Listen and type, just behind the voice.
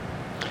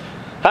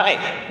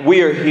Hi,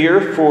 we are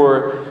here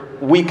for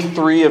week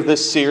 3 of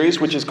this series,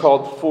 which is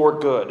called For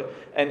Good.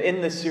 And in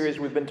this series,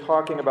 we've been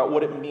talking about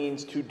what it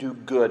means to do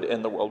good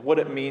in the world, what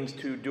it means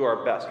to do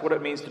our best, what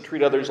it means to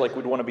treat others like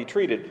we'd want to be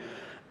treated.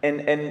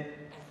 And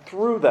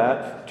through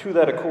that, to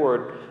that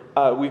accord,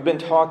 we've been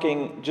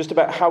talking just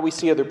about how we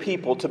see other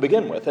people to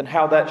begin with, and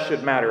how that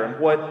should matter, and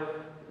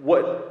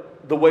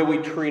what the way we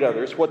treat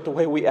others, what the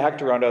way we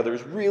act around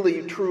others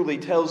really, truly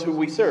tells who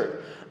we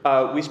serve.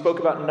 We spoke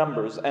about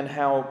numbers and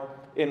how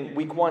in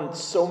week 1,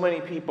 so many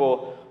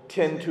people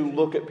tend to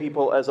look at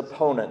people as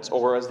opponents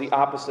or as the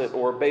opposite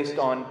or based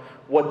on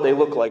what they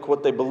look like,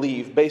 what they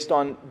believe, based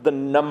on the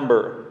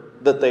number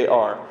that they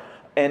are.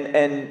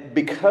 And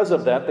because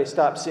of that, they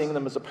stop seeing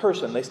them as a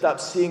person. They stop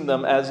seeing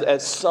them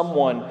as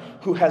someone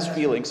who has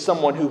feelings,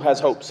 someone who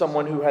has hope,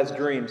 someone who has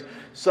dreams,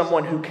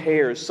 someone who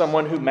cares,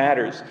 someone who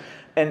matters.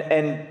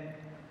 And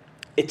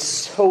it's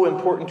so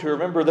important to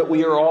remember that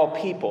we are all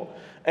people.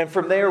 And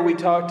from there, we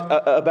talked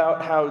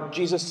about how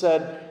Jesus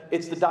said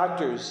it's the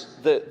doctors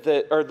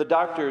the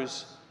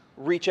doctors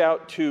reach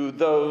out to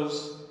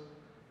those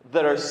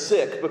that are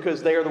sick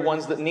because they are the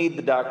ones that need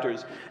the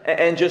doctors.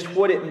 And just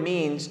what it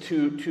means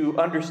to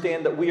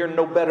understand that we are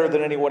no better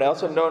than anyone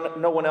else and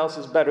no one else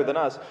is better than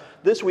us.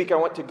 This week, I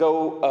want to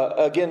go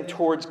again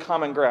towards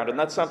common ground. And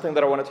that's something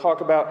that I want to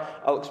talk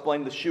about. I'll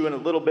explain the shoe in a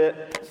little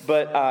bit.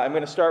 But I'm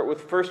going to start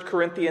with 1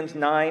 Corinthians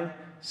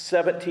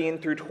 9:17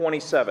 through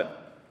 27.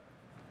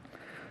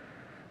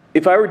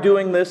 If I were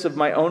doing this of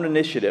my own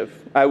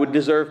initiative, I would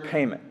deserve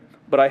payment.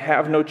 But I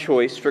have no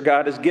choice, for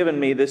God has given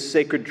me this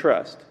sacred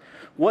trust.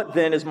 What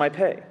then is my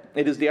pay?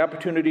 It is the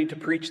opportunity to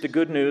preach the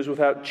good news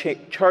without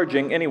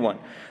charging anyone.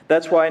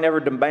 That's why I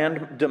never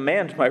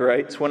demand my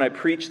rights when I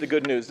preach the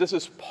good news. This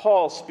is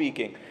Paul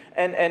speaking.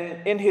 And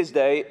in his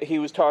day, he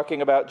was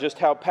talking about just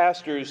how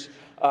pastors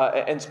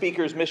and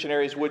speakers,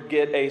 missionaries would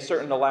get a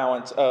certain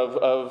allowance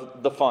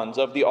of the funds,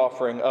 of the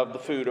offering, of the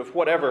food, of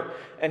whatever.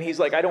 And he's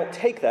like, I don't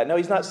take that. No,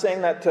 he's not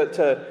saying that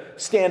to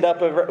stand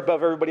up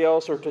above everybody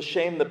else or to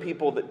shame the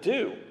people that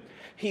do.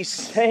 He's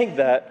saying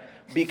that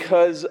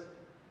because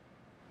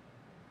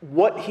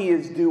what he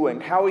is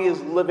doing, how he is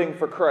living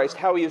for Christ,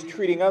 how he is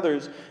treating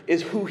others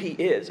is who he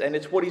is, and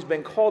it's what he's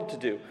been called to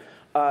do.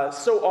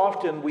 So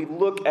often we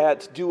look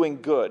at doing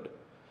good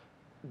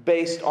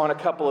based on a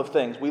couple of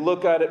things. We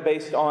look at it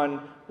based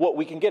on what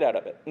we can get out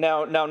of it.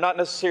 Now, not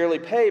necessarily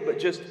pay, but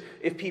just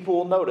if people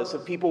will notice,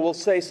 if people will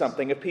say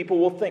something, if people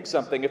will think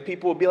something, if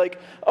people will be like,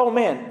 oh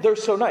man, they're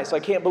so nice. I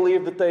can't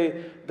believe that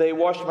they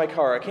washed my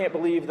car. I can't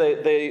believe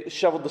they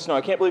shoveled the snow.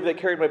 I can't believe they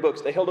carried my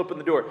books. They held open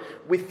the door.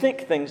 We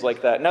think things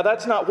like that. Now,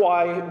 that's not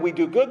why we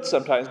do good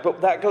sometimes, but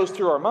that goes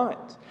through our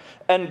minds.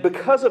 And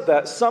because of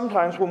that,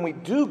 sometimes when we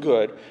do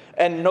good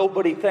and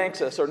nobody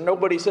thanks us or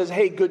nobody says,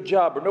 hey, good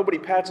job, or nobody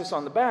pats us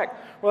on the back,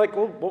 we're like,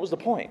 well, what was the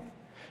point?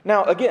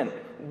 Now, again,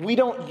 we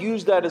don't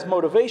use that as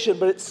motivation,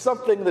 but it's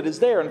something that is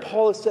there. And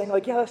Paul is saying,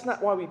 like, yeah, that's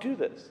not why we do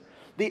this.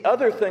 The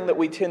other thing that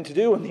we tend to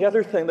do, and the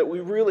other thing that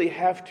we really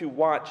have to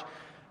watch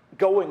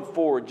going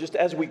forward, just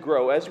as we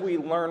grow, as we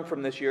learn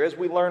from this year, as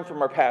we learn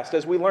from our past,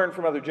 as we learn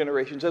from other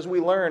generations, as we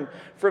learn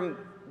from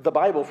the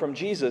Bible, from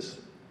Jesus,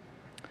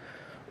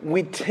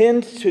 we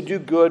tend to do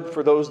good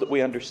for those that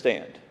we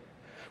understand.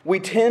 We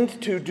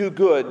tend to do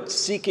good,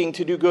 seeking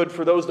to do good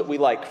for those that we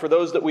like, for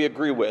those that we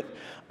agree with.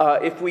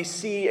 If we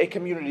see a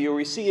community, or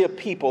we see a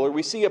people, or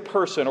we see a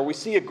person, or we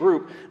see a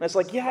group, and it's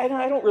like, yeah,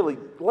 I don't really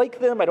like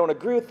them, I don't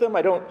agree with them,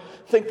 I don't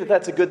think that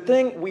that's a good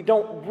thing, we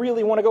don't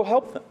really want to go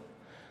help them.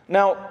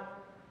 Now,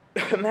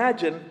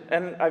 imagine,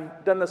 and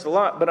I've done this a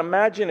lot, but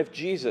imagine if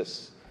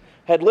Jesus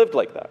had lived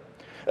like that.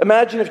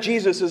 Imagine if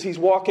Jesus, as he's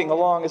walking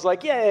along, is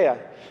like, yeah.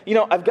 You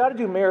know, I've got to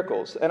do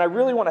miracles, and I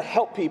really want to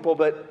help people,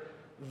 but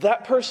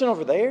that person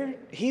over there,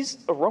 he's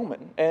a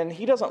Roman, and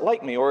he doesn't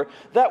like me. Or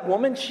that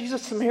woman, she's a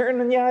Samaritan,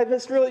 and yeah, I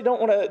just really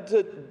don't want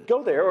to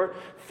go there. Or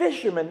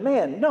fishermen,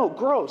 man, no,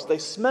 gross. They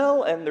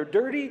smell, and they're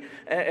dirty,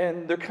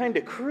 and they're kind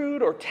of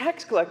crude. Or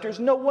tax collectors,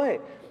 no way.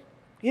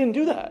 He didn't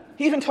do that.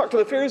 He even talked to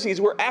the Pharisees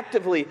who were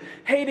actively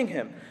hating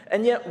him.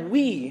 And yet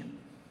we,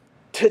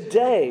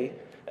 today,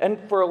 and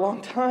for a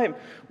long time,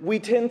 we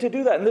tend to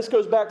do that. And this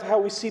goes back to how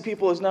we see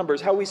people as numbers,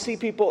 how we see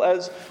people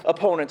as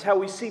opponents, how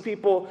we see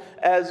people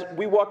as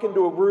we walk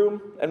into a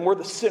room and we're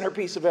the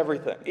centerpiece of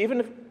everything.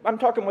 Even if I'm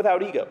talking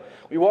without ego.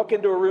 We walk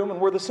into a room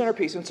and we're the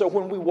centerpiece. And so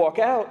when we walk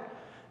out,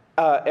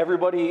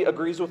 everybody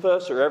agrees with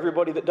us, or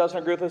everybody that doesn't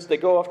agree with us, they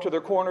go off to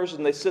their corners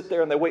and they sit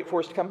there and they wait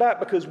for us to come back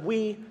because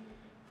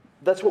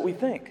that's what we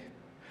think.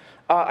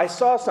 I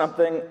saw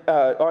something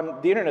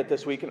on the internet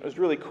this week, and it was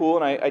really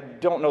cool, and I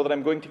don't know that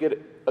I'm going to get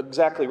it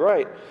exactly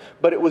right,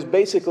 but it was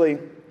basically,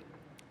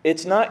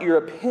 it's not your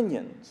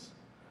opinions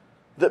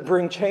that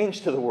bring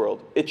change to the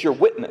world. It's your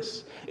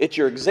witness. It's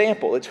your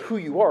example. It's who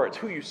you are. It's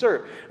who you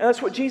serve. And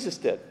that's what Jesus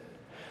did.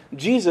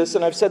 Jesus,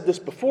 and I've said this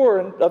before,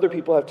 and other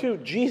people have too,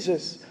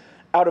 Jesus,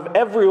 out of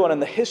everyone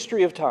in the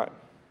history of time,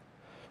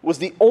 was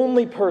the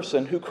only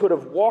person who could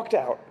have walked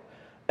out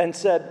and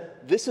said,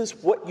 this is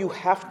what you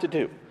have to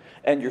do.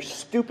 and you're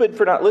stupid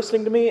for not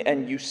listening to me,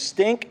 and you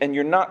stink, and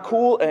you're not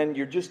cool, and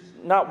you're just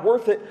not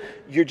worth it.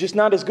 You're just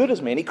not as good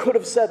as me. And he could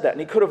have said that,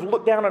 and he could have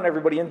looked down on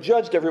everybody and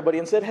judged everybody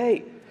and said,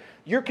 hey,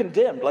 you're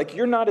condemned. Like,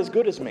 you're not as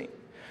good as me.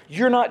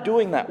 You're not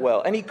doing that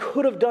well. And he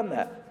could have done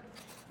that,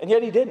 and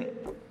yet he didn't.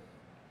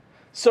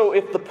 So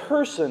if the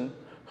person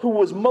who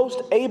was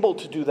most able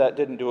to do that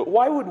didn't do it,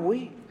 why would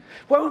we?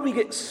 Why would we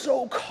get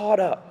so caught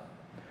up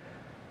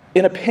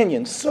in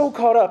opinions, so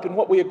caught up in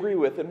what we agree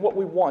with and what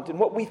we want and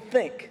what we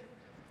think,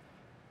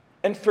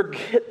 and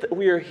forget that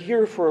we are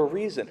here for a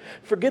reason?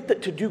 Forget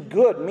that to do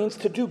good means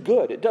to do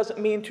good. It doesn't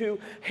mean to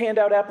hand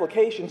out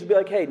applications and be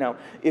like, hey, now,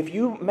 if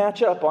you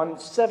match up on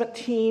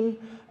 17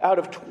 out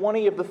of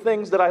 20 of the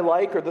things that I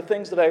like or the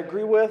things that I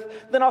agree with,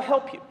 then I'll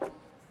help you.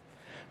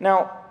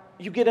 Now,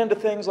 you get into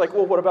things like,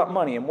 well, what about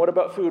money? And what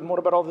about food? And what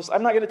about all this?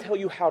 I'm not going to tell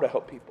you how to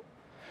help people.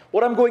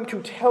 What I'm going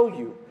to tell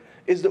you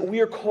is that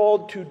we are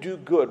called to do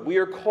good. We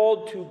are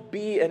called to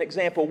be an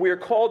example. We are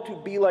called to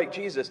be like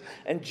Jesus.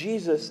 And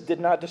Jesus did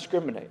not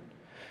discriminate.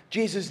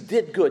 Jesus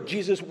did good.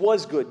 Jesus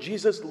was good.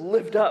 Jesus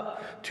lived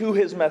up to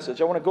his message.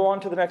 I want to go on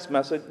to the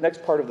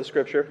next part of the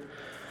scripture.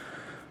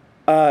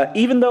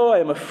 Even though I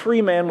am a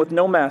free man with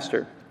no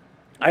master,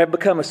 I have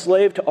become a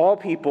slave to all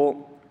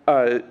people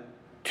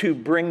to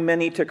bring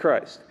many to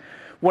Christ.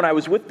 When I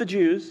was with the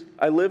Jews,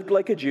 I lived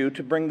like a Jew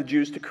to bring the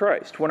Jews to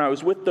Christ. When I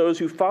was with those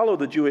who follow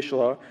the Jewish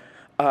law,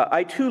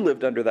 I too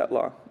lived under that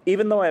law.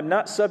 Even though I am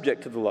not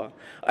subject to the law,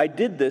 I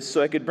did this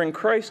so I could bring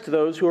Christ to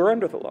those who are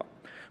under the law.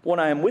 When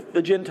I am with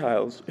the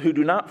Gentiles who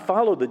do not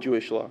follow the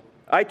Jewish law,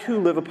 I too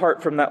live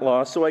apart from that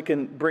law so I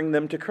can bring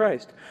them to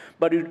Christ.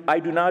 But I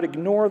do not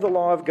ignore the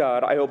law of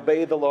God. I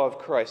obey the law of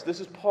Christ. This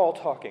is Paul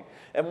talking.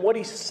 And what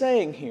he's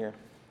saying here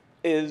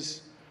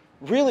is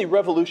really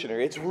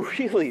revolutionary. It's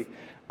really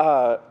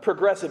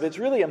progressive. It's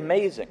really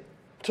amazing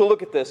to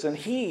look at this. And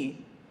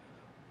he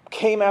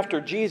came after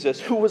Jesus,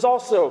 who was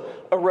also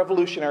a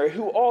revolutionary,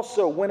 who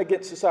also went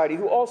against society,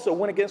 who also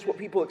went against what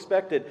people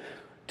expected,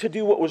 to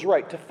do what was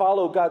right, to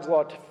follow God's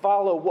law, to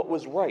follow what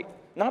was right,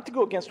 not to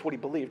go against what he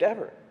believed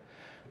ever.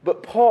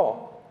 But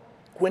Paul,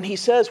 when he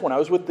says, when I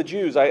was with the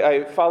Jews,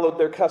 I followed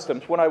their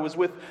customs. When I was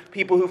with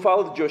people who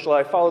followed the Jewish law,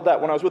 I followed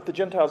that. When I was with the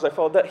Gentiles, I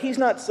followed that. He's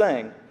not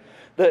saying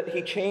that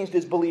he changed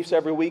his beliefs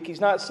every week.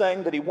 He's not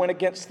saying that he went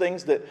against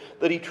things that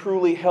he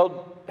truly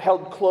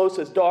held close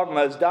as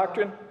dogma, as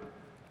doctrine.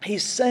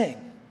 He's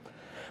saying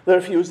that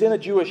if he was in a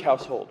Jewish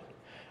household,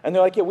 and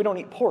they're like, yeah, we don't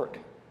eat pork,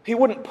 he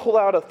wouldn't pull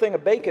out a thing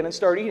of bacon and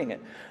start eating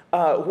it.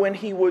 When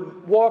he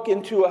would walk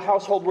into a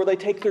household where they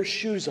take their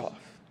shoes off,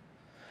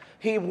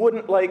 he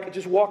wouldn't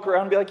just walk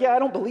around and be like, yeah, I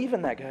don't believe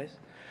in that, guys.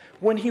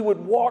 When he would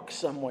walk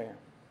somewhere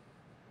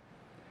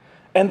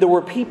and there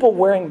were people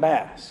wearing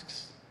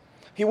masks,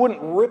 he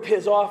wouldn't rip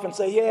his off and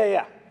say,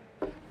 yeah,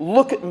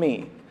 look at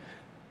me.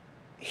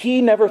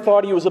 He never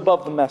thought he was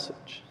above the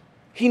message.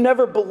 He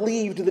never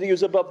believed that he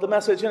was above the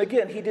message. And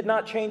again, he did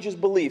not change his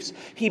beliefs.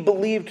 He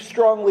believed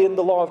strongly in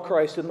the law of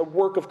Christ, in the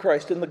work of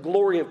Christ, in the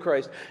glory of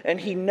Christ. And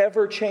he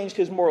never changed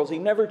his morals. He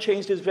never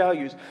changed his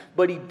values.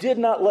 But he did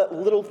not let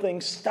little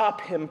things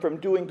stop him from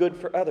doing good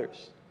for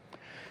others.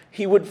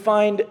 He would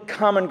find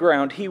common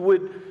ground. He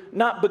would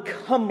not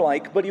become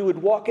like, but he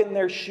would walk in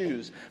their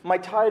shoes. My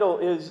title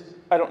is,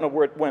 I don't know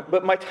where it went,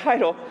 but my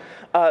title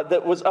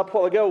that was up a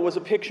while ago was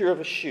a picture of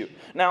a shoe.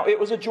 Now, it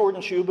was a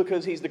Jordan shoe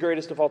because he's the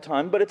greatest of all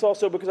time, but it's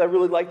also because I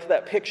really liked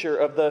that picture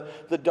of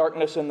the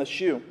darkness in the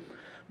shoe.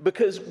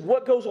 Because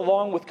what goes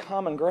along with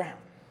common ground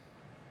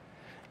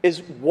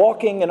is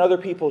walking in other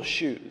people's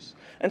shoes.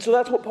 And so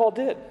that's what Paul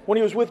did. When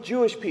he was with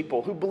Jewish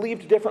people who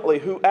believed differently,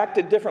 who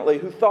acted differently,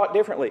 who thought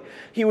differently,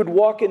 he would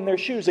walk in their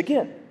shoes.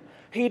 Again,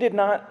 he did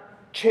not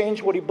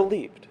change what he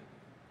believed.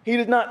 He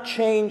did not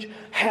change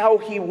how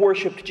he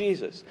worshiped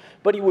Jesus.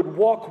 But he would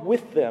walk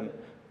with them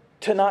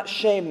to not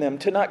shame them,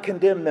 to not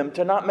condemn them,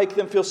 to not make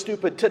them feel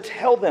stupid, to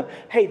tell them,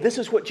 hey, this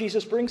is what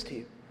Jesus brings to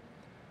you.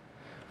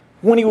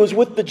 When he was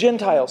with the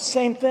Gentiles,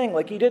 same thing.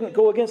 He didn't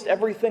go against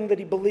everything that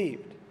he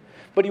believed.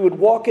 But he would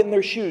walk in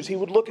their shoes. He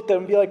would look at them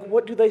and be like,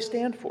 what do they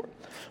stand for?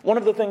 One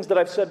of the things that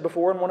I've said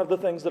before, and one of the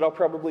things that I'll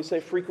probably say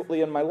frequently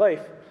in my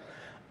life,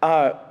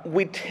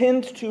 we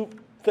tend to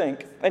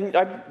think, and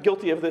I'm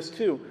guilty of this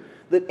too,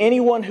 that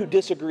anyone who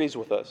disagrees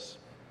with us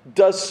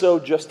does so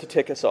just to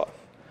tick us off.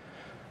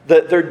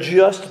 That they're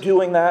just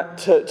doing that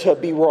to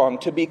be wrong,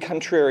 to be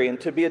contrarian,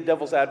 to be a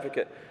devil's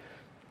advocate.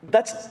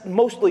 That's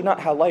mostly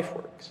not how life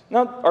works.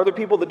 Now, are there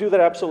people that do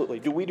that? Absolutely.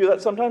 Do we do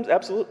that sometimes?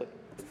 Absolutely.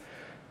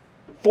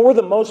 For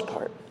the most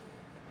part,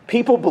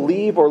 people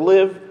believe or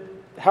live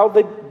how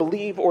they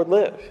believe or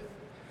live.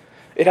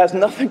 It has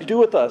nothing to do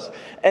with us.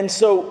 And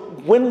so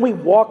when we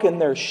walk in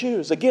their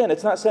shoes, again,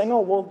 it's not saying,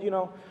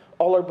 all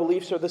our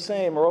beliefs are the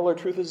same or all our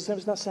truth is the same.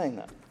 It's not saying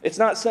that. It's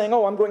not saying,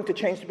 I'm going to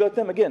change to be like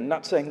them. Again,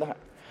 not saying that.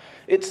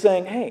 It's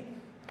saying, hey,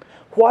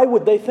 why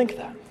would they think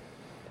that?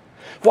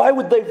 Why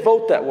would they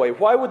vote that way?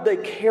 Why would they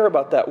care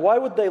about that? Why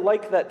would they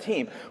like that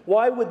team?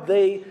 Why would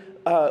they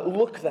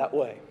look that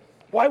way?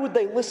 Why would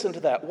they listen to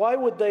that? Why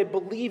would they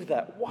believe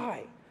that?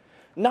 Why?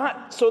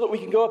 Not so that we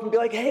can go up and be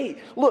like, hey,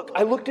 look,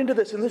 I looked into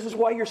this, and this is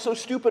why you're so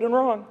stupid and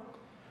wrong.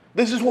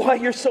 This is why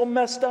you're so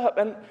messed up.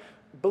 And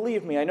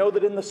believe me, I know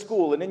that in the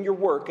school and in your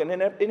work and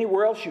in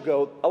anywhere else you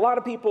go, a lot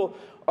of people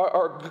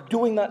are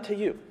doing that to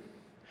you.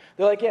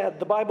 They're like, yeah,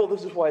 the Bible,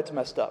 this is why it's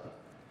messed up.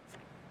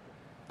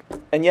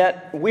 And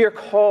yet, we are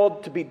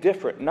called to be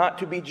different, not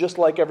to be just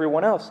like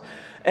everyone else.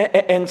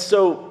 And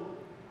so,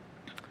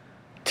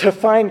 to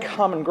find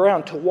common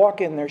ground, to walk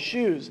in their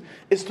shoes,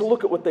 is to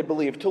look at what they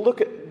believe, to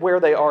look at where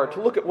they are,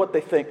 to look at what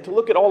they think, to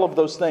look at all of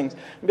those things,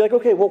 and be like,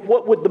 okay, well,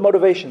 what would the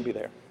motivation be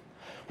there?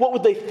 What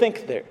would they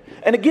think there?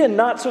 And again,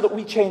 not so that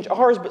we change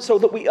ours, but so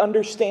that we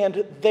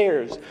understand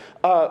theirs.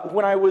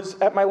 When I was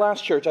at my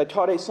last church, I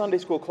taught a Sunday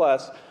school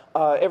class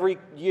every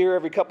year,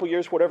 every couple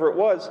years, whatever it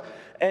was,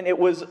 and it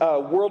was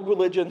world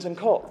religions and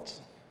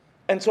cults.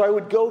 And so I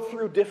would go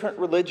through different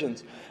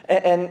religions,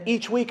 and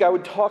each week I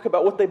would talk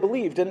about what they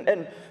believed,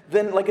 and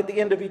then like at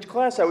the end of each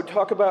class I would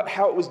talk about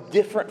how it was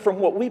different from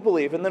what we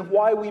believe, and then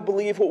why we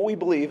believe what we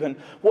believe, and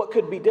what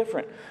could be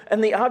different.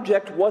 And the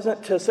object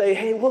wasn't to say,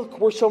 hey, look,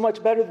 we're so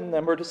much better than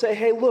them, or to say,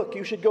 hey, look,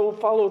 you should go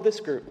follow this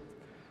group.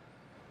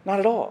 Not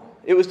at all.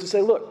 It was to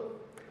say,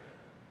 look,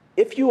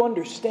 if you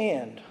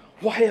understand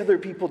why other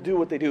people do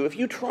what they do, if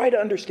you try to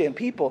understand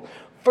people,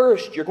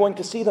 first, you're going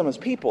to see them as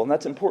people, and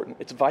that's important.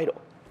 It's vital.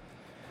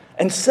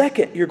 And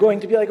second, you're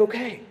going to be like,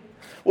 okay,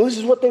 well, this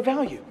is what they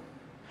value.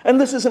 And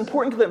this is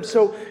important to them.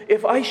 So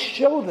if I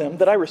show them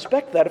that I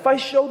respect that, if I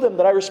show them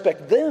that I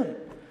respect them,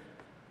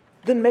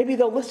 then maybe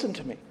they'll listen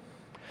to me.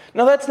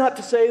 Now, that's not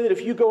to say that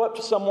if you go up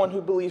to someone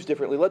who believes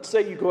differently, let's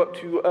say you go up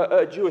to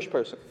a Jewish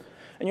person,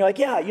 and you're like,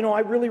 yeah, I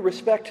really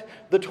respect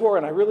the Torah,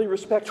 and I really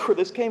respect where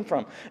this came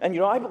from. And,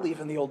 I believe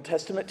in the Old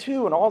Testament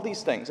too, and all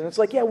these things. And it's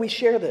like, yeah, we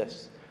share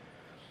this.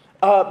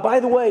 By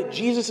the way,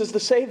 Jesus is the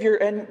Savior,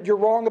 and you're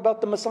wrong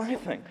about the Messiah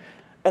thing.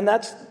 And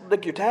that's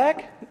like your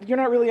tag? You're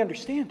not really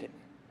understanding.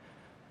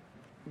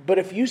 But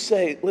if you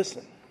say,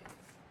 listen,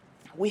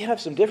 we have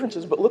some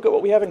differences, but look at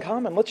what we have in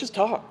common. Let's just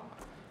talk.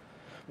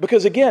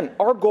 Because again,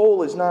 our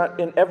goal is not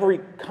in every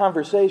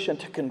conversation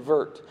to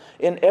convert.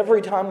 In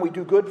every time we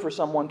do good for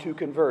someone to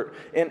convert.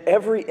 In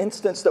every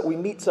instance that we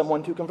meet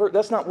someone to convert.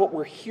 That's not what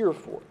we're here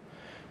for.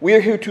 We are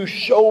here to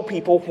show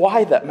people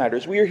why that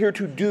matters. We are here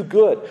to do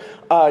good.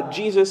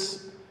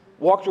 Jesus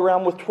walked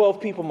around with 12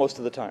 people most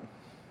of the time.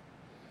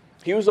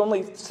 He was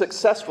only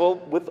successful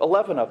with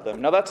 11 of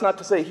them. Now, that's not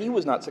to say he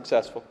was not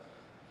successful,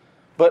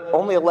 but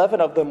only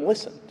 11 of them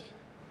listened.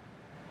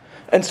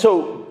 And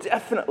so,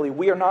 definitely,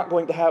 we are not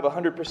going to have a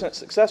 100%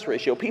 success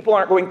ratio. People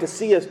aren't going to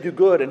see us do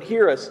good and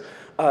hear us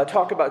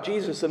talk about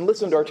Jesus and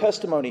listen to our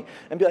testimony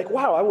and be like,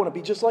 wow, I want to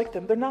be just like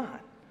them. They're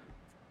not.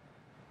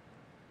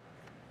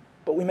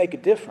 But we make a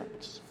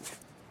difference.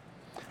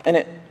 And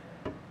it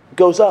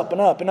goes up and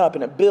up and up,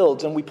 and it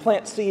builds, and we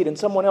plant seed, and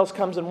someone else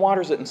comes and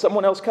waters it, and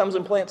someone else comes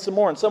and plants some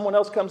more, and someone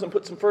else comes and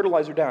puts some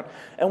fertilizer down,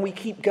 and we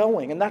keep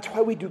going, and that's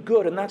why we do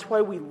good, and that's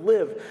why we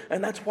live,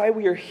 and that's why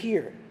we are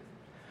here.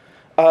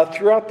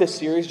 Throughout this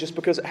series, just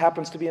because it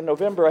happens to be in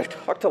November, I've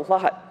talked a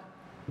lot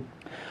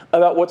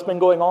about what's been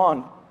going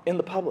on in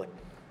the public.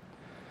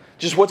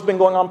 Just what's been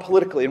going on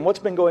politically, and what's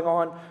been going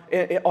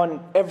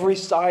on every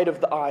side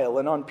of the aisle,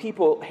 and on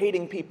people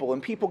hating people,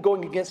 and people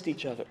going against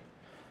each other.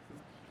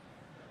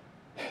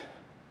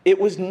 It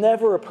was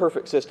never a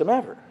perfect system,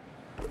 ever.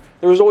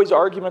 There was always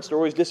arguments, there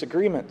were always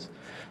disagreements.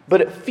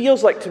 But it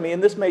feels like to me,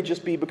 and this may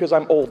just be because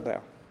I'm old now,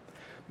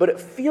 but it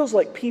feels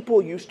like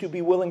people used to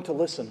be willing to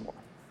listen more.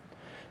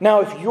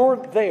 Now, if you're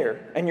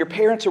there, and your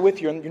parents are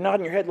with you, and you're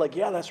nodding your head like,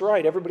 yeah, that's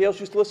right, everybody else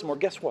used to listen more,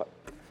 guess what?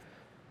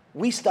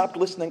 We stopped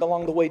listening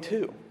along the way,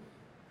 too.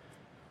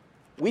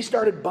 We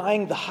started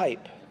buying the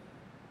hype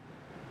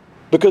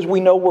because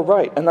we know we're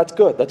right, and that's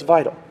good, that's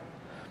vital.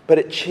 But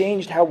it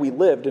changed how we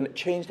lived, and it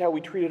changed how we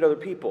treated other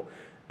people.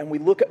 And we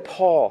look at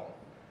Paul,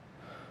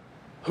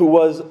 who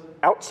was,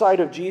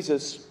 outside of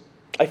Jesus,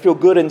 I feel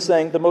good in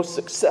saying, the most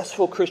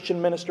successful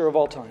Christian minister of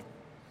all time.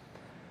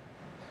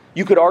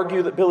 You could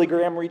argue that Billy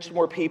Graham reached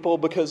more people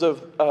because of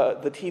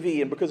the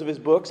TV and because of his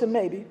books, and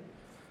maybe.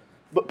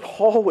 But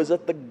Paul was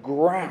at the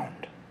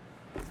ground.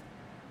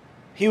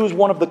 He was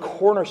one of the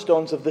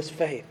cornerstones of this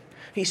faith.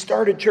 He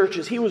started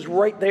churches. He was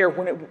right there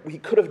when he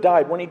could have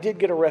died, when he did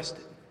get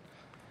arrested.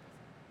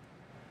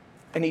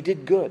 And he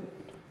did good.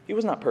 He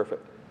was not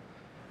perfect.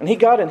 And he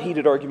got in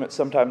heated arguments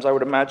sometimes, I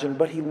would imagine,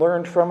 but he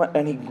learned from it,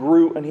 and he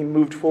grew, and he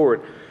moved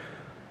forward.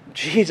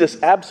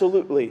 Jesus,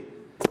 absolutely,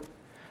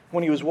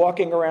 when he was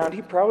walking around,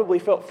 he probably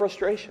felt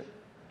frustration.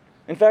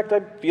 In fact, I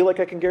feel like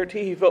I can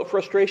guarantee he felt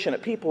frustration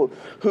at people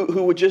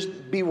who would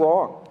just be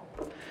wrong,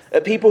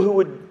 at people who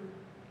would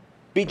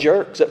be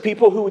jerks, at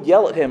people who would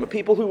yell at him, at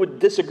people who would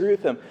disagree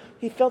with him.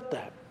 He felt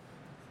that.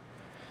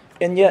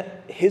 And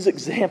yet, his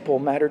example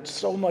mattered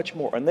so much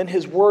more. And then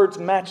his words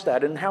matched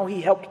that, and how he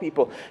helped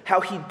people,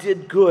 how he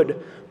did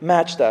good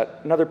matched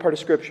that. Another part of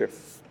Scripture.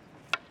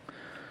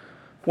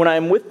 When I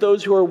am with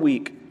those who are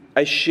weak,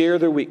 I share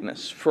their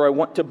weakness, for I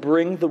want to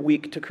bring the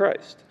weak to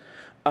Christ.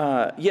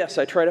 Yes,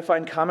 I try to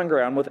find common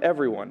ground with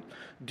everyone,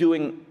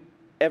 doing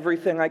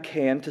everything I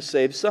can to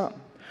save some.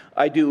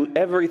 I do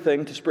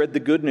everything to spread the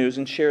good news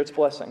and share its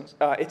blessings.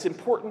 It's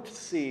important to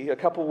see a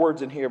couple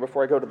words in here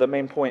before I go to the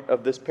main point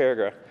of this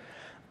paragraph.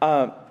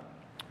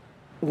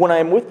 When I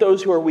am with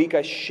those who are weak,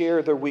 I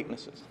share their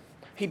weaknesses.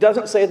 He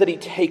doesn't say that he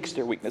takes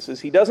their weaknesses.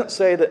 He doesn't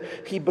say that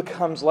he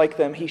becomes like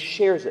them. He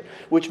shares it,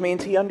 which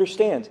means he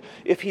understands.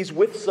 If he's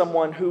with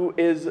someone who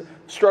is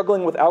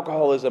struggling with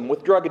alcoholism,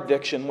 with drug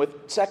addiction,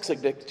 with sex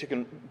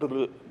addiction,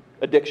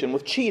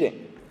 with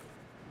cheating,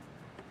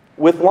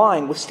 with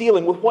lying, with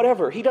stealing, with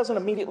whatever, he doesn't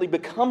immediately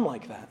become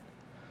like that.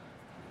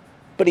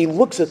 But he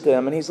looks at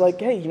them and he's like,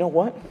 hey, you know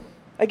what?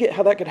 I get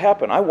how that could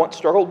happen. I once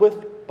struggled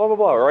with blah, blah,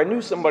 blah, or I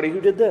knew somebody who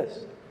did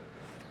this.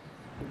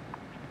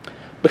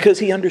 Because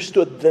he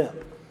understood them.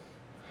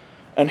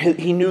 And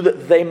he knew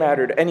that they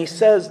mattered. And he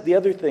says the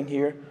other thing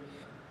here,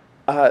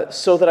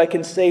 so that I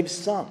can save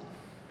some.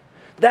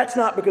 That's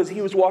not because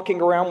he was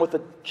walking around with a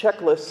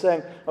checklist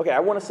saying, okay,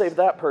 I want to save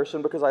that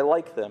person because I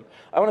like them.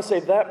 I want to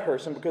save that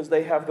person because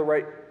they have the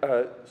right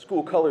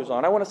school colors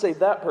on. I want to save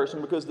that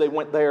person because they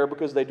went there,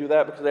 because they do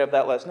that, because they have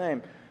that last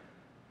name.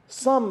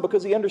 Some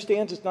because he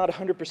understands it's not a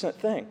 100%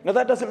 thing. Now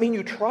that doesn't mean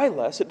you try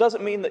less. It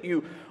doesn't mean that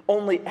you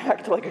only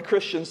act like a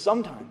Christian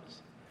sometimes.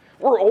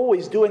 We're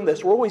always doing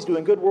this. We're always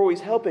doing good. We're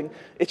always helping.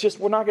 It's just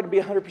we're not going to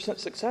be 100%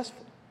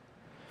 successful.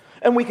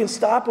 And we can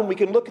stop and we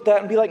can look at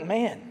that and be like,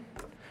 man,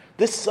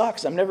 this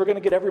sucks. I'm never going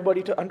to get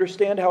everybody to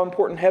understand how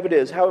important heaven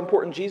is, how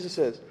important Jesus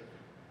is.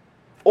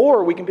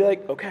 Or we can be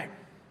like, okay,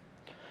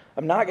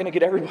 I'm not going to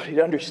get everybody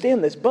to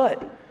understand this,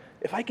 but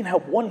if I can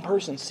help one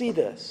person see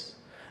this,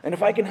 and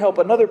if I can help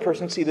another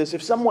person see this,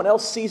 if someone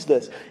else sees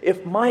this,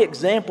 if my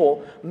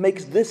example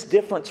makes this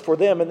difference for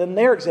them, and then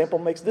their example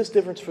makes this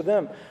difference for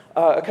them.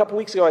 A couple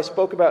weeks ago, I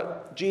spoke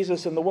about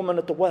Jesus and the woman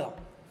at the well,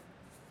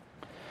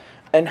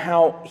 and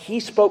how he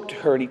spoke to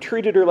her, and he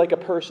treated her like a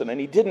person, and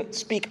he didn't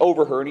speak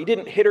over her, and he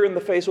didn't hit her in the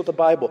face with the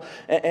Bible,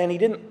 and he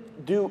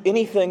didn't do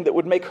anything that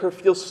would make her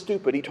feel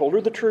stupid. He told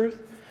her the truth.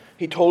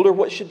 He told her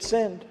what she'd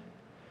sinned.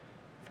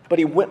 But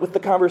he went with the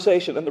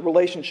conversation and the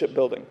relationship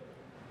building.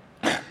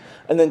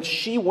 And then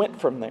she went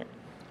from there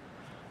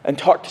and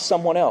talked to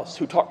someone else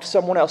who talked to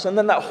someone else. And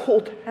then that whole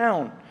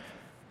town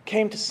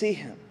came to see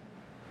him.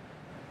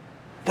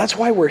 That's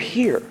why we're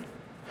here,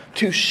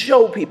 to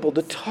show people,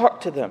 to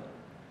talk to them,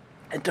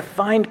 and to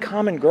find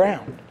common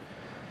ground.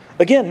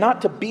 Again,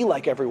 not to be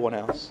like everyone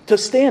else, to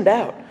stand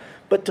out,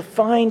 but to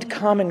find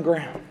common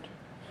ground.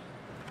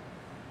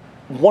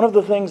 One of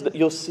the things that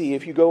you'll see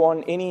if you go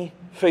on any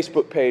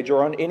Facebook page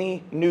or on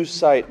any news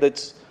site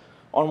that's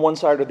on one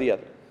side or the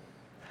other,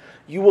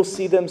 you will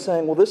see them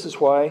saying, well, this is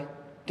why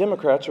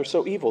Democrats are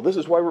so evil. This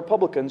is why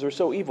Republicans are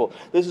so evil.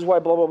 This is why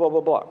blah, blah, blah,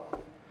 blah, blah.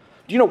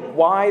 Do you know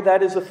why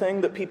that is a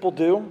thing that people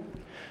do?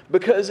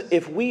 Because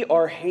if we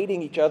are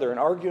hating each other and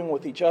arguing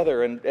with each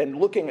other and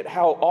looking at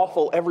how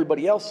awful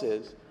everybody else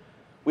is,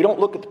 we don't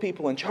look at the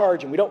people in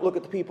charge, and we don't look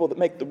at the people that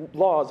make the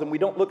laws, and we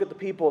don't look at the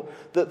people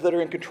that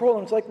are in control.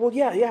 And it's like, well,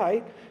 yeah,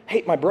 I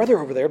hate my brother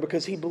over there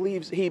because he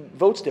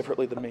votes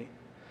differently than me.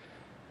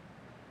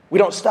 We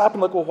don't stop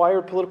and look, well, why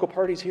are political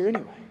parties here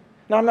anyway?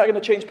 Now, I'm not going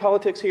to change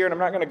politics here, and I'm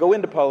not going to go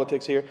into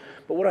politics here.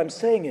 But what I'm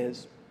saying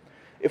is,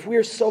 if we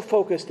are so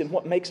focused in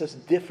what makes us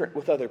different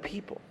with other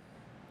people,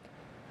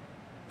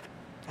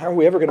 how are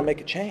we ever going to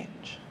make a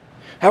change?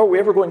 How are we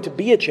ever going to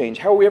be a change?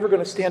 How are we ever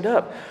going to stand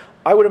up?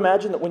 I would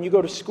imagine that when you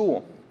go to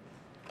school,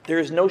 there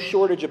is no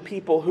shortage of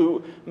people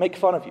who make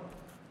fun of you.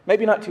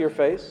 Maybe not to your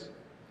face,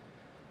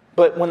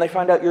 but when they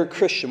find out you're a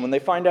Christian, when they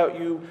find out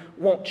you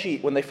won't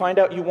cheat, when they find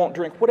out you won't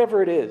drink,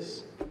 whatever it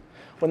is,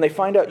 when they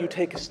find out you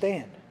take a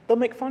stand, they'll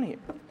make fun of you.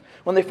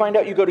 When they find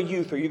out you go to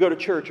youth or you go to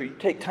church or you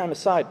take time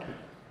aside,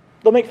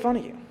 they'll make fun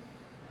of you.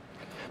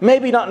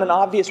 Maybe not in an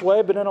obvious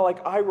way, but in a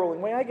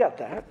eye-rolling way. I got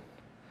that.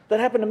 That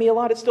happened to me a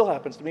lot. It still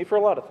happens to me for a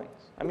lot of things.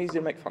 I'm easy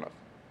to make fun of.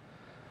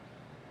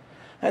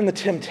 And the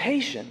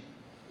temptation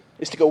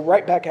is to go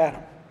right back at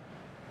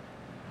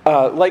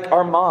them. Like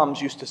our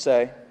moms used to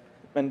say,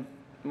 and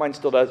mine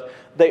still does,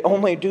 they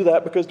only do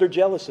that because they're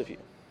jealous of you.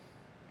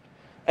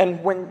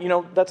 And when,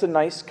 that's a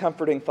nice,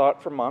 comforting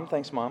thought from Mom.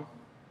 Thanks, Mom.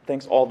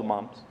 Thanks, all the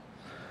moms.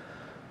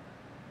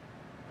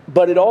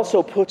 But it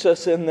also puts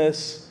us in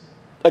this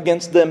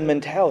against them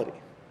mentality.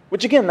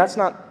 Which, again, that's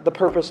not the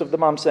purpose of the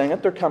mom saying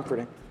it. They're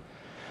comforting.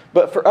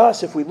 But for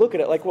us, if we look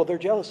at it like, well, they're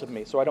jealous of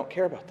me, so I don't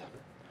care about them.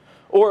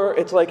 Or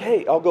it's like,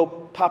 hey, I'll go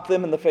pop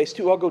them in the face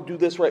too. I'll go do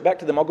this right back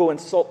to them. I'll go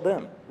insult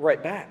them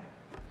right back.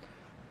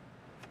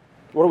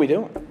 What are we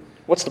doing?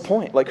 What's the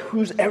point?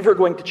 Who's ever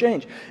going to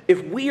change?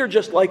 If we are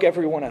just like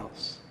everyone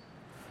else,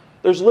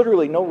 there's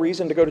literally no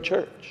reason to go to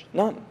church.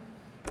 None.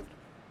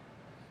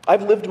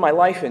 I've lived my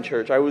life in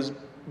church. I was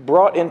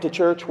brought into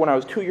church when I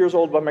was 2 years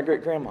old by my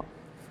great-grandma.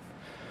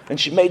 And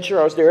she made sure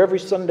I was there every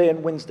Sunday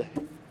and Wednesday.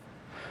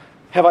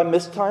 Have I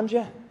missed times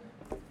yet?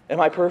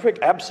 Am I perfect?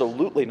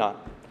 Absolutely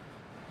not.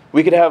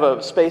 We could have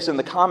a space in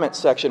the comments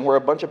section where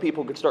a bunch of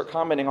people could start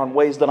commenting on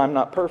ways that I'm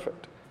not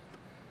perfect.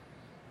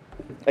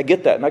 I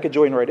get that, and I could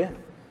join right in.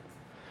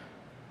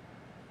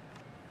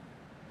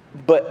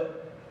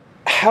 But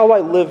how I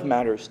live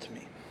matters to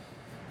me.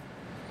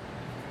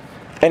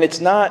 And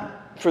it's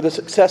not for the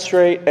success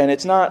rate, and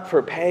it's not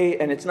for pay,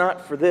 and it's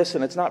not for this,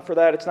 and it's not for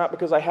that. It's not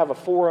because I have a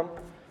forum.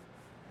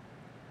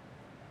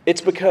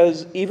 It's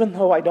because even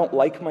though I don't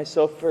like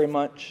myself very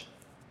much,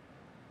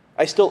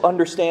 I still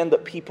understand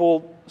that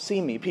people see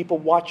me, people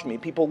watch me,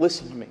 people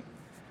listen to me.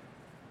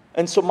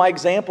 And so my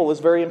example is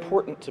very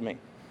important to me.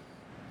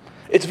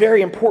 It's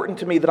very important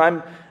to me that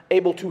I'm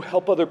able to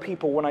help other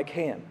people when I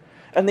can.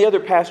 And the other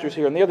pastors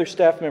here, and the other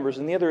staff members,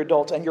 and the other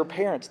adults, and your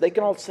parents, they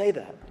can all say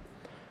that.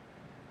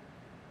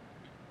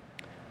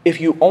 If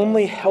you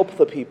only help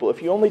the people,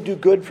 if you only do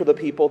good for the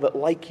people that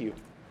like you,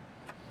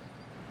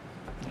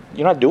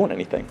 you're not doing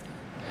anything.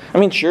 I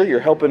mean, sure, you're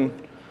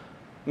helping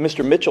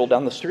Mr. Mitchell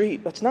down the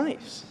street. That's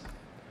nice.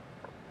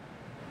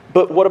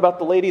 But what about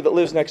the lady that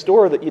lives next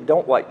door that you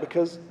don't like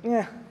because,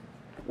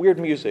 weird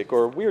music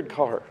or weird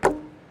car?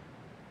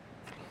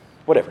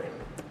 Whatever.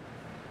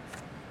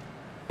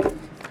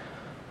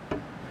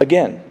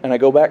 Again, and I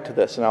go back to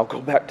this, and I'll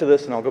go back to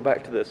this, and I'll go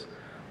back to this.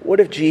 What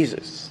if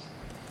Jesus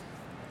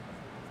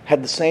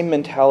had the same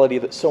mentality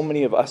that so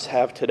many of us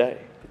have today?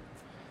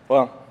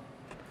 Well,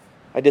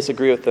 I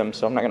disagree with them,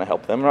 so I'm not going to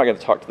help them. I'm not going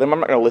to talk to them. I'm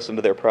not going to listen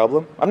to their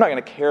problem. I'm not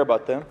going to care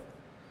about them.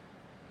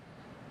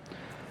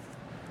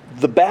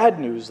 The bad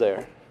news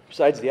there,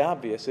 besides the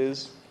obvious,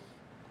 is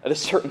at a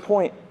certain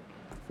point,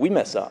 we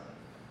mess up.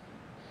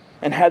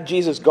 And had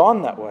Jesus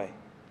gone that way,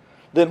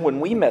 then when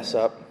we mess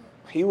up,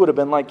 he would have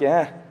been like,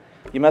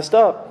 you messed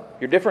up.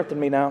 You're different than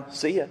me now.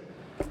 See ya.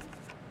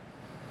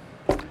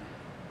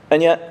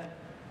 And yet,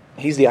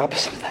 he's the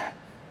opposite of that.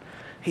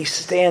 He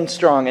stands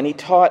strong, and he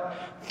taught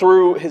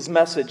through his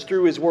message,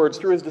 through his words,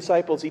 through his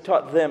disciples. He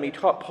taught them, he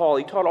taught Paul,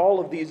 he taught all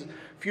of these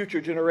future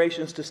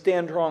generations to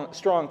stand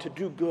strong, to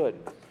do good.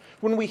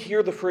 When we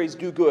hear the phrase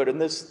do good in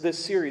this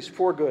series,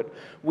 for good,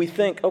 we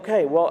think,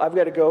 okay, well, I've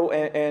got to go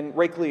and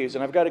rake leaves,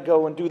 and I've got to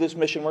go and do this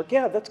mission work.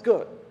 Yeah, that's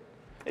good.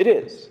 It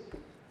is.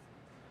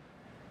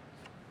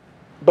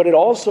 But it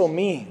also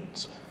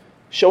means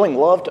showing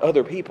love to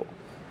other people.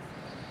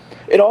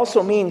 It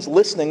also means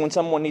listening when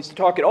someone needs to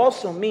talk. It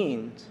also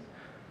means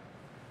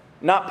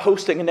not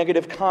posting a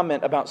negative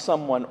comment about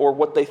someone or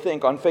what they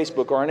think on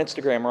Facebook or on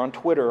Instagram or on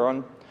Twitter or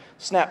on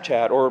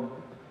Snapchat or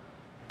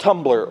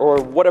Tumblr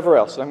or whatever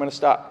else. And I'm going to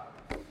stop.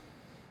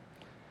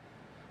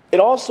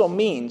 It also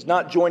means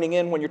not joining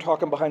in when you're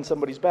talking behind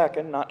somebody's back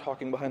and not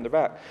talking behind their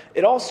back.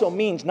 It also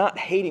means not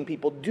hating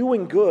people.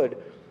 Doing good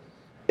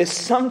is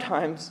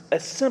sometimes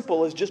as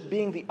simple as just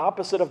being the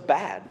opposite of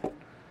bad.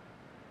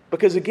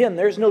 Because again,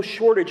 there's no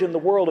shortage in the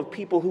world of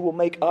people who will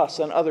make us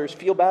and others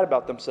feel bad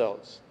about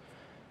themselves.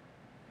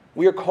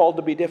 We are called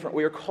to be different.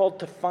 We are called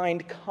to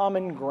find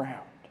common ground.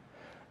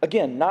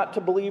 Again, not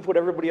to believe what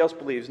everybody else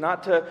believes,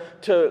 not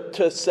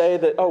to say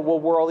that,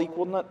 we're all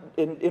equal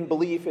in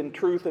belief, in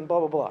truth, and blah,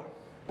 blah, blah.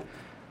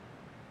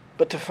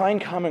 But to find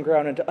common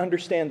ground and to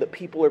understand that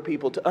people are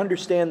people, to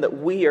understand that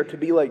we are to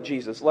be like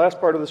Jesus. Last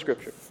part of the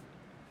scripture.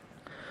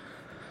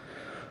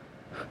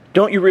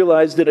 Don't you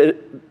realize that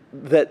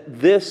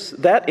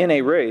in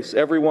a race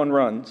everyone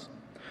runs,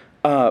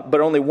 but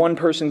only one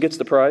person gets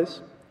the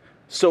prize?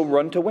 So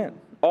run to win.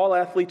 All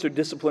athletes are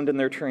disciplined in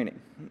their training.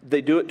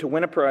 They do it to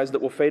win a prize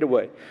that will fade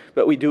away,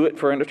 but we do it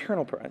for an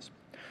eternal prize.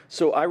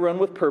 So I run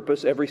with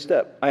purpose every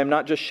step. I am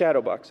not just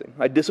shadowboxing.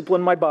 I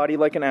discipline my body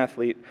like an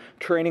athlete,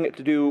 training it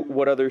to do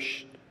what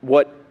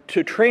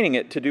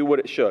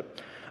it should.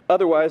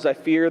 Otherwise, I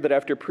fear that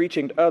after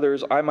preaching to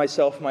others, I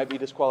myself might be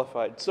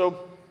disqualified.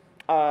 So,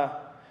 I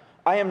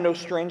am no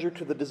stranger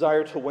to the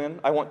desire to win.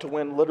 I want to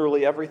win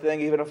literally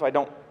everything, even if I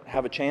don't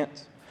have a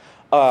chance.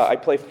 I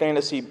play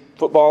fantasy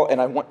football,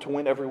 and I want to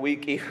win every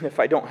week, even if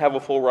I don't have a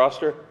full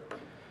roster,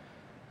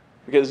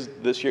 because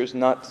this year's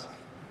nuts.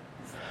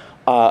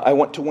 I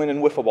want to win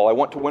in wiffle ball. I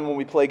want to win when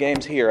we play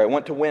games here. I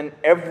want to win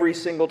every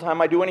single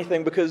time I do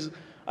anything because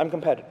I'm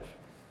competitive.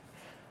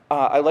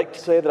 I like to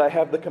say that I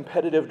have the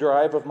competitive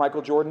drive of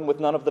Michael Jordan with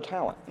none of the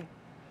talent.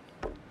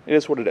 It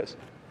is what it is.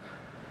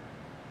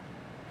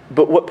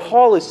 But what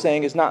Paul is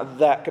saying is not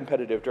that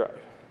competitive drive.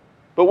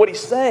 But what he's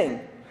saying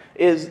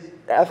is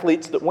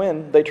athletes that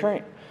win, they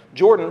train.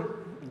 Jordan,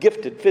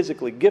 gifted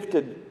physically,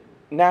 gifted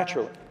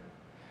naturally.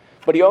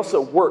 But he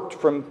also worked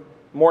from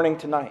morning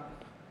to night.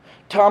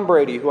 Tom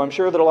Brady, who I'm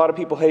sure that a lot of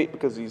people hate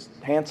because he's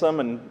handsome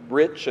and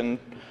rich and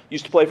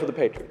used to play for the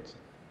Patriots.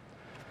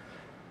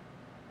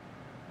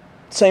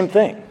 Same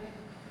thing.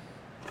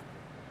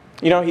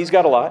 He's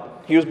got a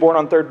lot. He was born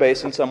on third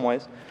base in some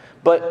ways.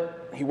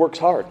 But he works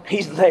hard.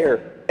 He's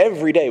there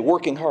every day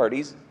working hard.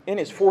 He's in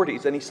his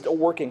 40s and he's still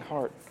working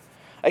hard.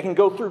 I can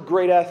go through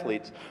great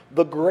athletes,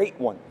 the great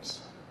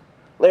ones.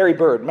 Larry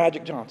Bird,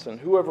 Magic Johnson,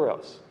 whoever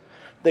else.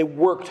 They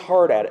worked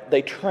hard at it.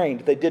 They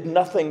trained. They did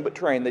nothing but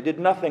train. They did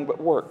nothing but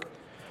work.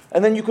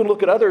 And then you can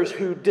look at others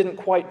who didn't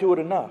quite do it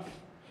enough.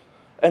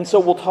 And so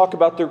we'll talk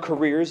about their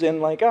careers in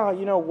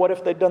what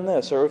if they'd done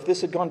this or if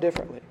this had gone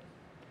differently.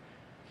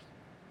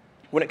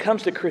 When it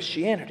comes to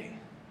Christianity,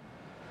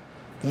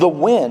 the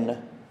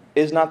win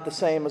is not the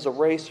same as a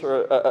race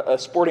or a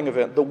sporting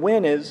event. The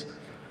win is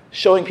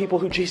showing people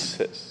who Jesus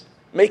is,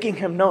 making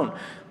him known,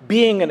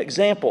 being an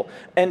example.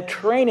 And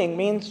training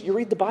means you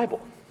read the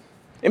Bible.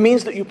 It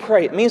means that you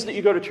pray. It means that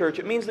you go to church.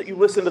 It means that you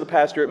listen to the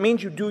pastor. It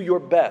means you do your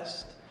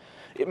best.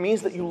 It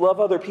means that you love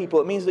other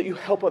people. It means that you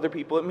help other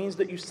people. It means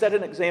that you set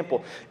an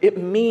example. It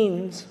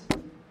means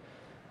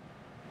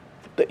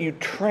that you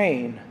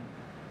train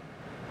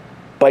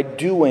by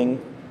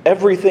doing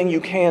everything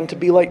you can to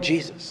be like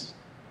Jesus.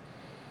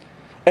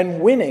 And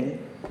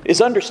winning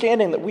is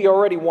understanding that we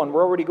already won.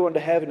 We're already going to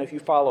heaven if you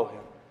follow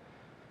Him.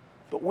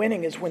 But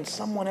winning is when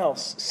someone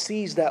else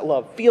sees that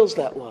love, feels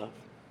that love.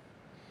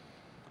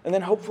 And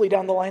then hopefully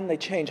down the line they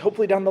change.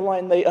 Hopefully down the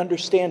line they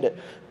understand it.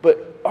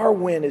 But our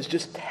win is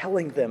just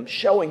telling them,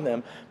 showing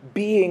them,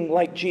 being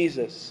like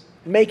Jesus,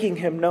 making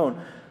Him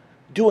known,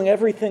 doing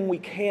everything we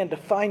can to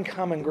find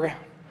common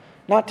ground.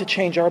 Not to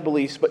change our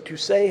beliefs, but to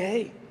say,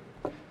 hey,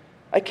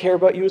 I care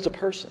about you as a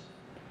person.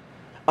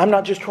 I'm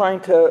not just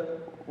trying to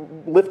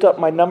lift up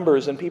my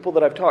numbers and people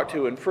that I've talked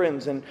to and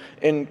friends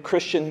and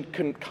Christian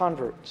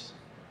converts.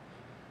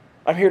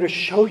 I'm here to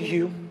show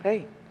you,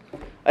 hey,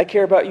 I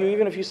care about you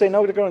even if you say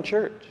no to going to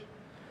church.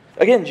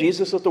 Again,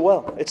 Jesus at the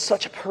well. It's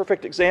such a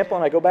perfect example,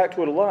 and I go back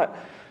to it a lot.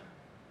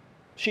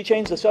 She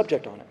changed the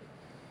subject on it.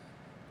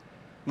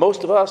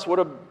 Most of us would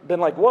have been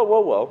like, whoa,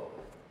 whoa, whoa.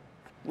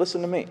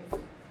 Listen to me.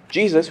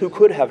 Jesus, who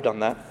could have done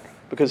that,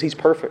 because He's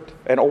perfect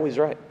and always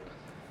right,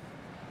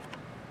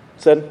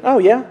 said, oh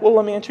yeah, well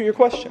let me answer your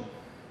question.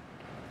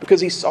 Because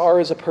He saw her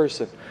as a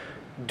person,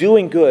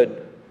 doing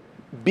good,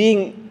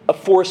 being a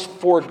force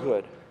for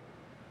good,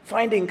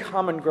 finding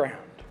common ground,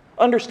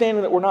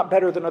 understanding that we're not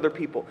better than other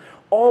people.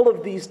 All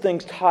of these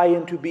things tie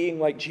into being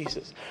like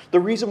Jesus. The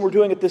reason we're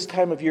doing it this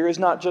time of year is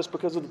not just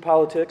because of the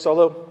politics,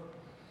 although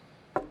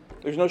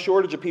there's no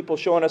shortage of people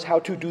showing us how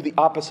to do the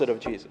opposite of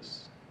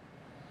Jesus,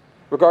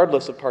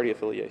 regardless of party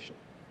affiliation.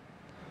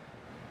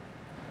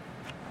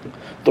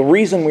 The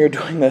reason we're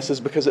doing this is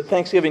because at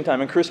Thanksgiving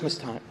time and Christmas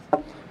time,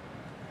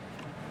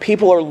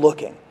 people are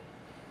looking.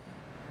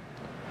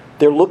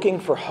 They're looking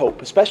for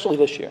hope, especially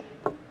this year.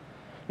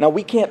 Now,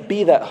 we can't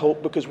be that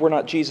hope because we're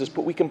not Jesus,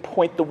 but we can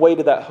point the way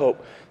to that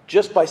hope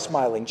just by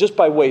smiling, just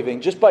by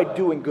waving, just by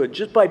doing good,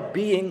 just by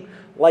being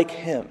like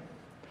Him.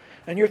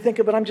 And you're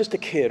thinking, but I'm just a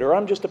kid, or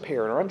I'm just a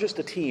parent, or I'm just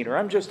a teen, or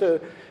I'm just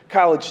a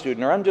college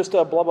student, or I'm just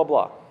a blah, blah,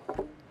 blah.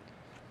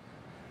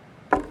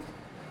 The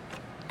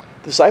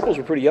disciples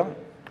were pretty young.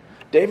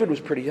 David was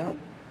pretty young.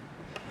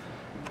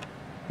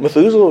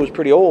 Methuselah was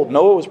pretty old.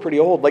 Noah was pretty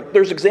old. Like,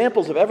 there's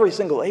examples of every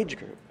single age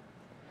group.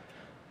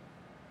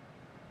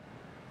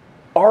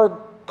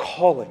 Our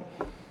calling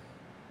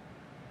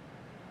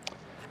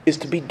is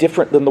to be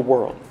different than the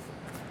world.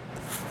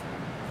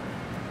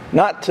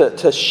 Not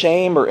to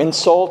shame or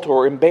insult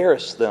or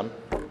embarrass them,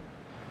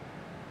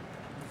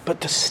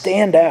 but to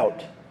stand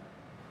out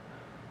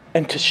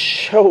and to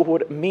show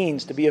what it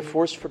means to be a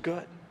force for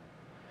good.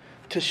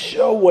 To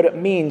show what it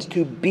means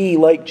to be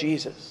like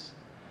Jesus.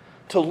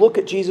 To look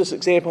at Jesus'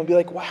 example and be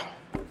like, wow,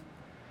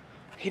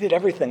 He did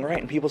everything right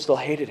and people still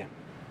hated Him.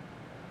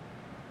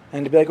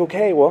 And to be like,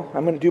 okay, well,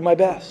 I'm going to do my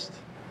best.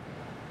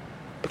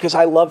 Because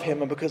I love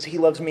Him and because He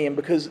loves me and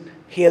because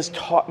He has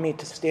taught me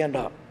to stand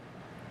up.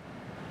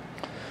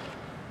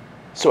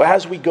 So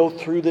as we go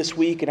through this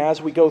week and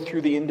as we go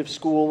through the end of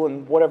school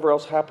and whatever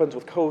else happens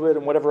with COVID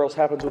and whatever else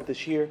happens with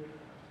this year,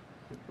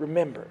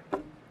 remember,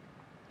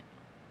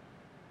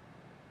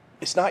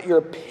 it's not your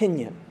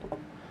opinion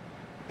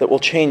that will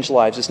change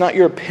lives. It's not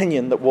your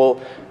opinion that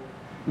will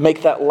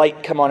make that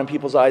light come on in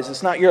people's eyes.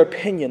 It's not your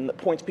opinion that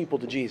points people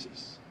to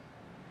Jesus.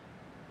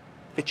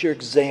 It's your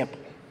example.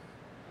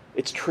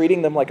 It's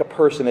treating them like a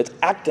person. It's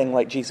acting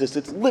like Jesus.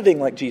 It's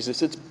living like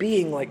Jesus. It's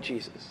being like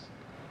Jesus.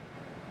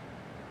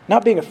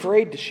 Not being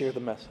afraid to share the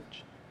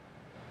message.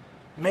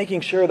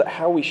 Making sure that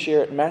how we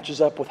share it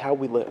matches up with how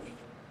we live.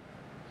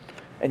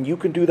 And you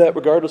can do that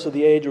regardless of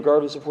the age,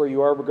 regardless of where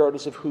you are,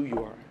 regardless of who you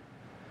are.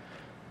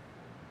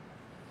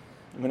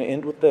 I'm going to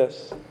end with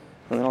this,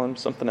 and then I'll end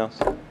with something else.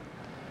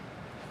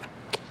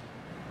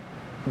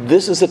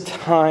 This is a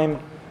time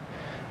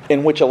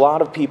in which a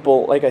lot of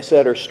people, like I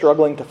said, are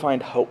struggling to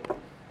find hope.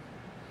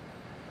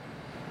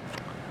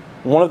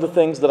 One of the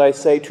things that I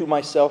say to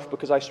myself,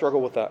 because I struggle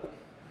with that,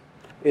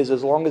 is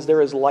as long as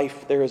there is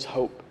life, there is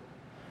hope.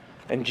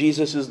 And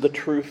Jesus is the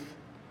truth.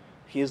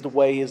 He is the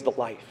way, He is the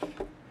life.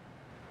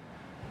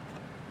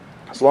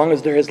 As long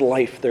as there is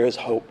life, there is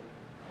hope.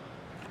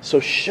 So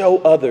show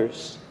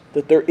others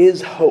that there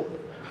is hope,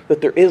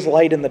 that there is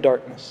light in the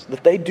darkness,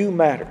 that they do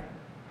matter,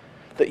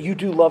 that you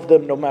do love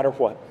them no matter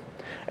what.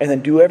 And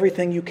then do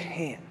everything you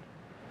can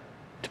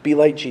to be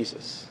like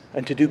Jesus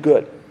and to do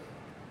good.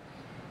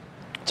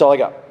 That's all I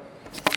got.